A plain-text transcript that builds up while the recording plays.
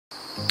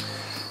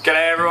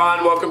G'day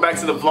everyone, welcome back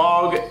to the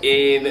vlog.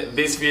 In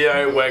this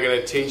video we're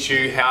going to teach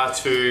you how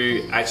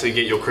to actually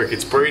get your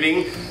crickets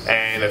breeding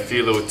and a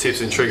few little tips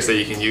and tricks that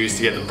you can use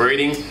to get them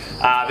breeding.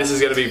 This is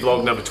going to be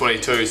vlog number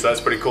 22, so that's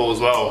pretty cool as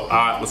well.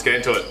 Alright, let's get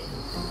into it.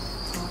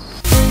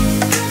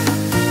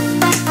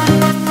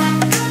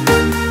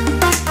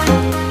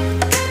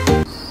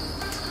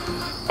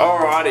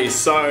 Alrighty,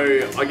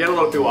 so I get a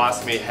lot of people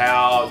asking me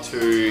how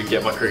to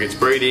get my crickets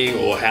breeding,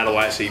 or how do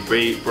I actually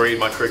breed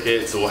my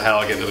crickets, or how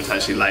I get them to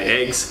actually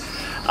lay eggs.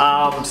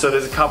 So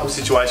there's a couple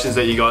situations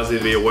that you guys need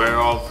to be aware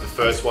of. The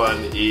first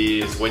one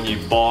is when you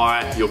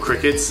buy your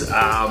crickets.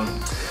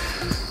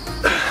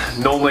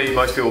 Normally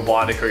most people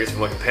buy their crickets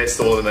from like a pet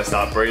store, then they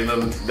start breeding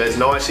them. There's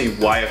no actually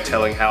way of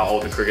telling how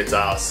old the crickets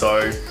are.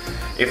 So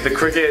if the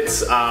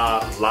crickets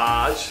are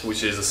large,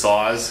 which is the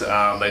size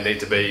they need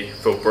to be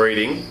for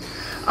breeding,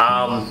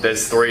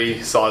 there's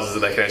three sizes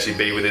that they can actually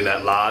be within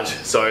that large.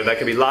 So they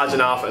can be large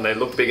enough and they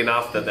look big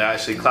enough that they're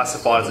actually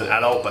classified as an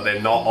adult, but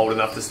they're not old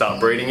enough to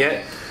start breeding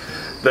yet.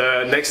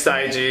 The next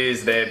stage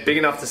is they're big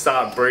enough to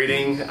start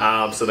breeding,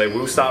 so they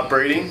will start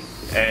breeding.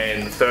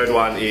 And the third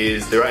one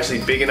is they're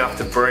actually big enough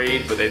to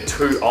breed, but they're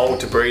too old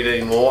to breed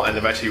anymore and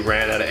they've actually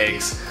ran out of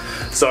eggs.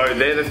 So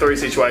they're the three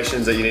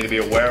situations that you need to be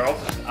aware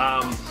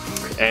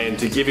of. And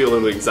to give you a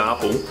little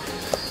example,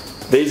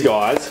 these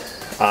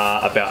guys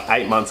are about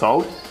 8 months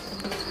old.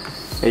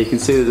 And you can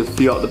see there's a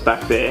few up the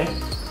back there.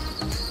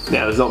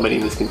 Now there's not many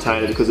in this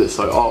container because they're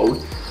so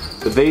old,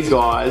 but these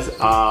guys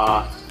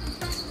are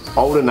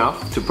old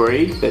enough to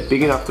breed, they're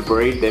big enough to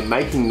breed, they're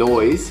making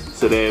noise,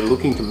 so they're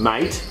looking to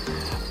mate,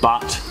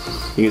 but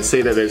you can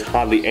see that there's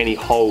hardly any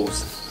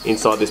holes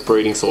inside this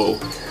breeding soil.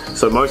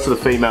 So most of the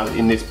females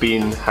in this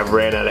bin have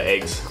ran out of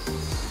eggs.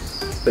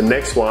 The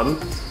next one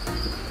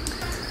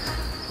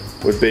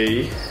would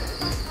be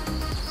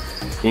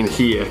in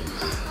here.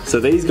 So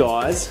these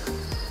guys,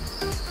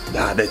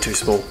 they're too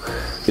small.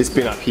 This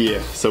bin up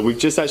here. So we've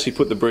just actually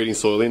put the breeding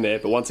soil in there,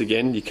 but once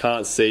again, you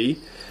can't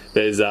see.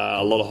 There's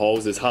a lot of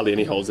holes. There's hardly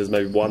any holes. There's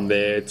maybe one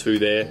there, two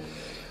there.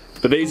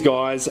 But these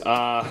guys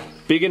are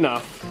big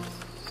enough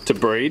to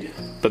breed,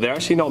 but they're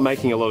actually not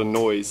making a lot of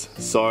noise.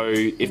 So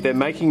if they're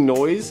making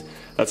noise,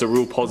 that's a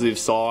real positive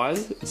sign,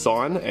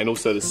 and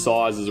also the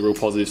size is a real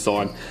positive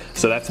sign.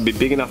 So they have to be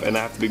big enough and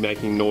they have to be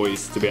making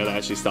noise to be able to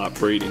actually start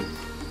breeding.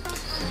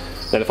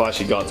 Then if I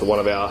actually go to one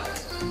of our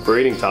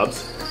breeding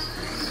tubs,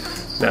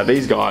 now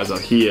these guys are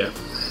here,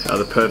 are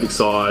the perfect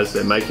size,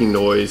 they're making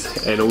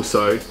noise, and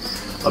also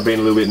I've been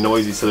a little bit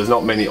noisy, so there's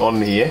not many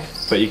on here,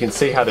 but you can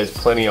see how there's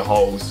plenty of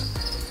holes,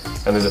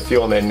 and there's a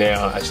few on there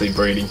now actually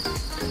breeding.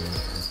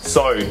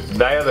 So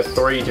they are the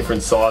three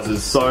different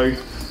sizes. So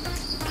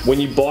when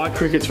you buy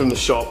crickets from the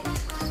shop,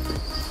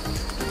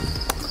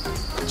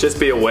 just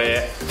be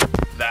aware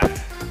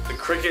that the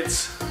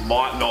crickets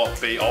might not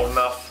be old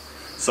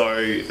enough. So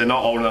if they're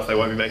not old enough, they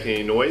won't be making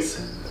any noise.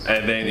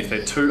 And then if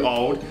they're too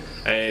old,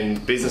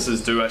 and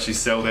businesses do actually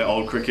sell their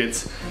old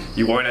crickets,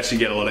 you won't actually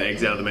get a lot of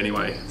eggs out of them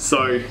anyway.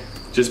 So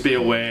just be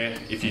aware,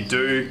 if you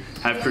do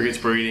have crickets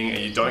breeding and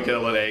you don't get a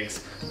lot of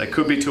eggs, they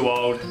could be too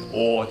old,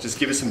 or just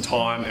give it some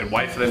time and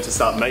wait for them to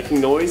start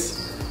making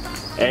noise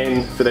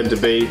and for them to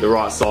be the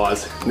right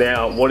size.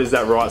 Now, what is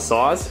that right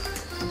size?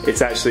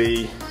 It's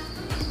actually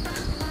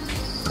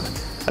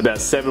about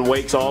 7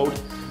 weeks old,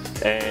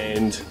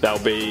 and they'll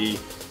be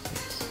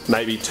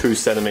maybe 2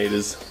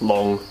 centimeters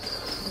long,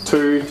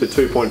 2 to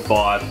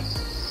 2.5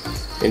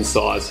 in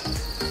size.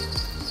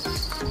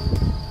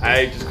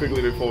 Hey, just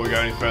quickly before we go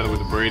any further with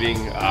the breeding,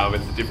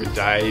 it's a different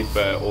day,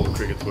 but all the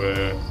crickets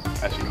were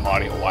actually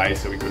hiding away,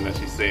 so we couldn't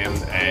actually see them,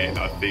 and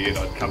I figured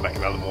I'd come back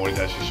another morning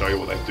to actually show you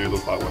what they do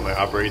look like when they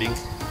are breeding.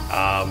 So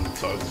I'll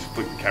just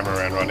flip the camera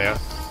around right now.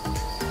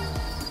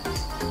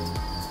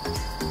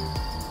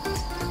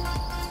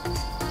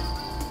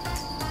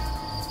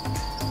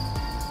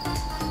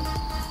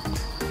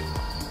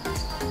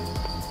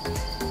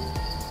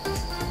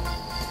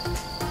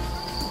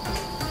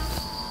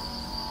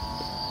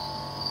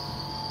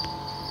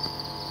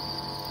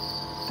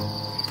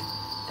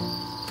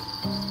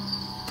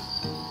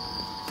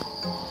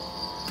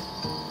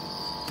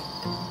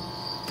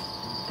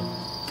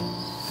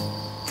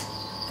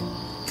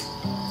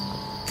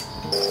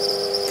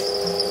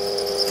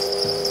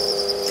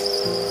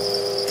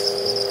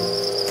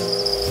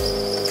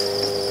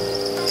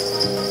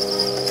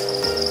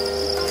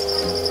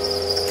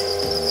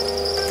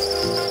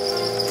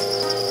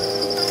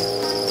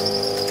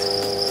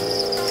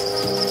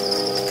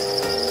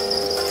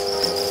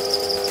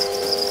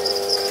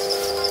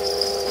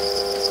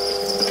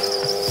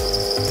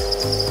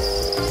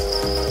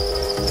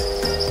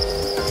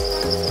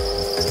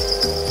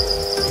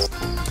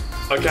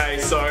 Okay,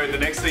 so the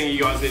next thing you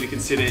guys need to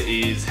consider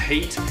is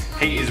heat.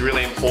 Heat is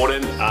really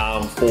important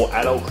for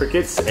adult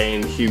crickets,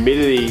 and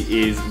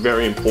humidity is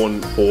very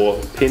important for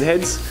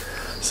pinheads.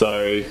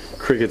 So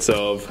crickets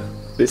of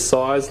this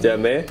size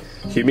down there,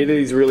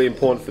 humidity is really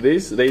important for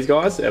these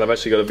guys, and I've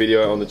actually got a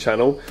video on the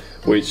channel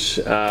which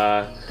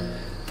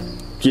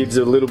gives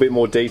a little bit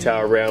more detail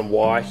around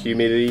why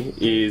humidity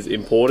is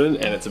important,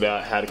 and it's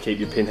about how to keep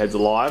your pinheads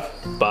alive.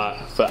 But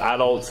for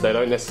adults, they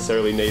don't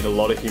necessarily need a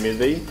lot of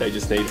humidity, they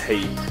just need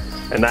heat.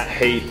 And that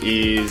heat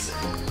is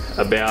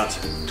about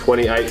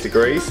 28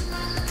 degrees,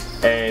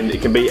 and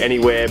it can be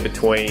anywhere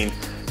between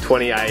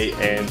 28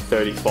 and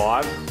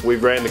 35. We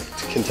ran the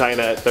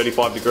container at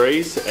 35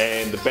 degrees,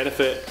 and the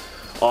benefit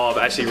of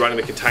actually running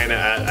the container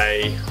at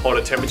a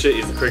hotter temperature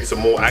is the crickets are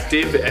more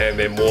active and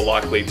they're more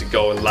likely to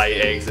go and lay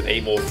eggs and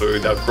eat more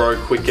food. They'll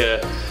grow quicker,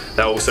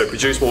 they'll also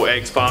produce more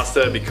eggs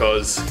faster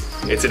because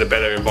it's in a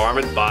better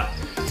environment, but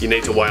you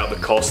need to weigh up the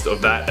cost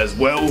of that as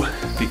well,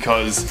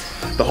 because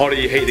the hotter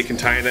you heat the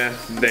container,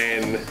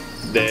 then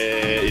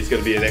there is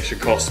going to be an extra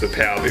cost for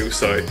power bill,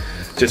 so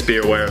just be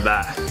aware of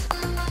that.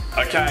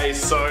 Okay,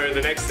 so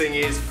the next thing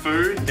is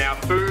food. Now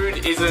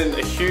food isn't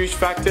a huge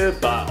factor,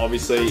 but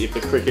obviously if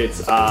the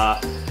crickets are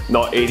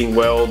not eating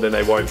well, then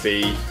they won't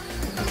be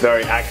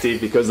very active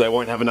because they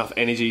won't have enough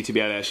energy to be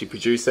able to actually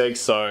produce eggs.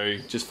 So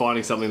just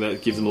finding something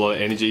that gives them a lot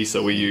of energy.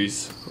 So we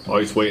use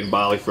oats, wheat and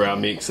barley for our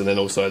mix, and then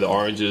also the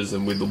oranges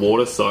and with the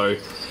water. So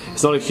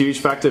it's not a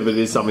huge factor, but it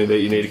is something that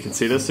you need to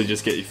consider. So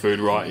just get your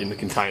food right in the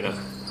container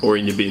or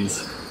in your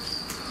bins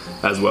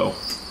as well.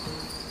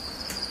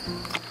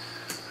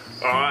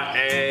 Alright,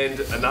 and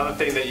another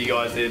thing that you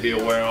guys need to be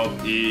aware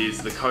of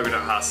is the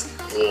coconut husk,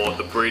 or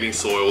the breeding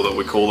soil that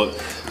we call it.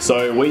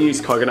 So we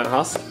use coconut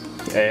husk,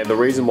 and the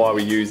reason why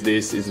we use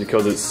this is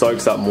because it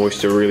soaks up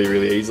moisture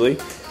really easily,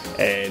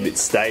 and it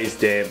stays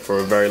damp for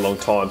a very long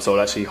time, so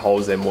it actually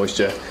holds their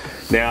moisture.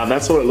 Now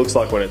that's what it looks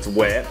like when it's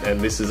wet, and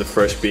this is a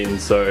fresh bin,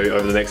 so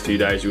over the next few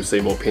days you'll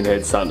see more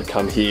pinheads starting to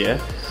come here.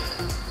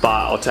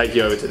 But I'll take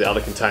you over to the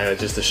other container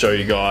just to show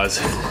you guys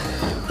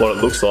what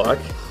it looks like.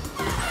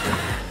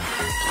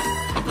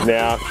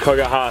 Now,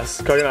 coconut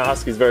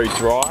husk is very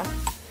dry,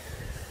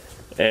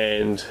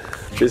 and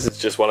this is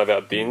just one of our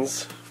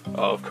bins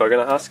of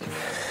coconut husk.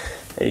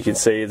 And you can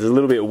see there's a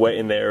little bit wet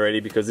in there already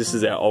because this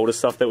is our older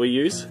stuff that we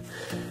use,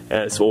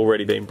 and it's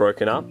already been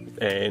broken up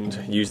and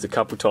used a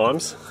couple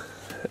times.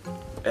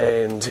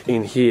 And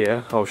in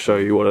here, I'll show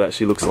you what it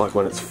actually looks like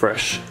when it's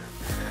fresh.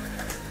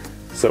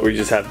 So we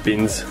just have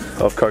bins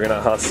of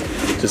coconut husk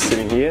just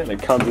sitting here, and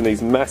it comes in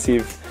these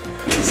massive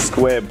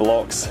square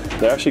blocks.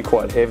 They're actually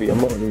quite heavy. I'm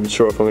not even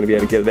sure if I'm going to be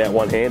able to get it out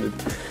one-handed.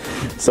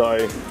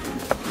 So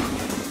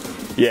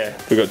yeah,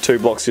 we've got 2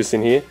 blocks just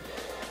in here,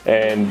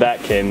 and that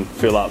can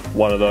fill up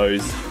one of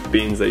those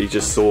bins that you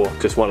just saw,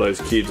 just one of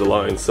those cubes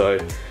alone. So,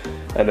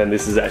 and then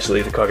this is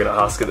actually the coconut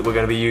husk that we're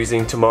going to be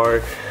using tomorrow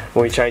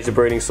when we change the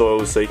breeding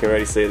soils, so you can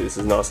already see this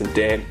is nice and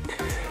damp.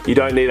 You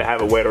don't need to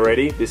have it wet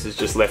already, this is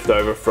just left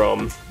over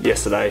from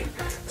yesterday.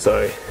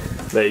 So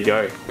there you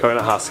go,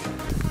 coconut husk,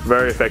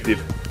 very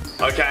effective.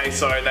 Okay,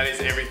 so that is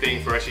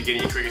everything for actually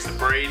getting your crickets to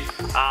breed.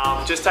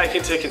 Just take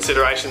into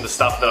consideration the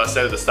stuff that I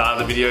said at the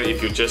start of the video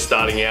if you're just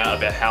starting out,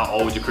 about how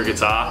old your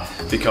crickets are,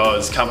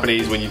 because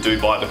companies, when you do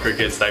buy the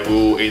crickets, they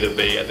will either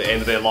be at the end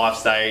of their life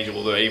stage,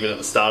 or they're even at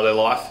the start of their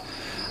life,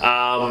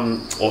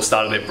 or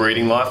start of their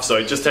breeding life.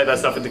 So just take that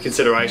stuff into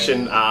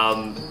consideration.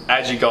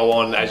 As you go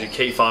on, as you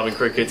keep farming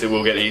crickets, it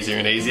will get easier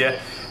and easier,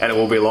 and it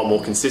will be a lot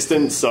more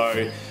consistent.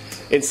 So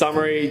in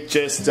summary,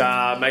 just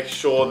make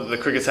sure that the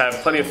crickets have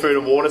plenty of food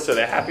and water so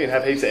they're happy and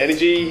have heaps of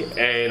energy,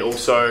 and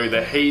also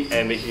the heat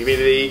and the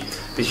humidity.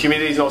 The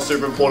humidity is not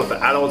super important for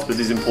adults, but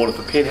it is important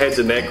for pinheads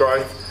and their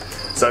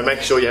growth. So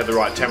make sure you have the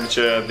right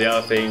temperature. The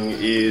other thing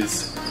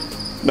is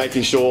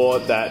making sure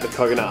that the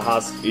coconut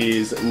husk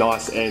is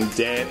nice and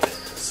damp,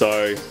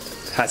 so it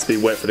has to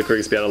be wet for the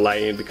crickets to be able to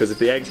lay in, because if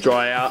the eggs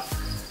dry out,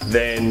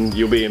 then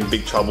you'll be in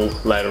big trouble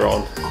later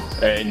on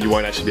and you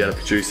won't actually be able to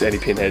produce any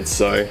pinheads.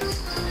 So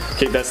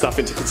keep that stuff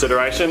into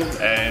consideration,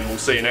 and we'll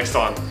see you next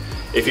time.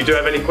 If you do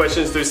have any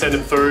questions, do send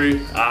them through.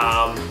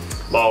 My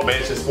old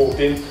man's just walked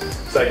in,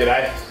 say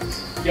g'day.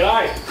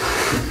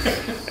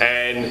 G'day.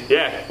 And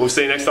yeah, we'll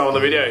see you next time on the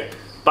video.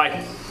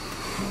 Bye.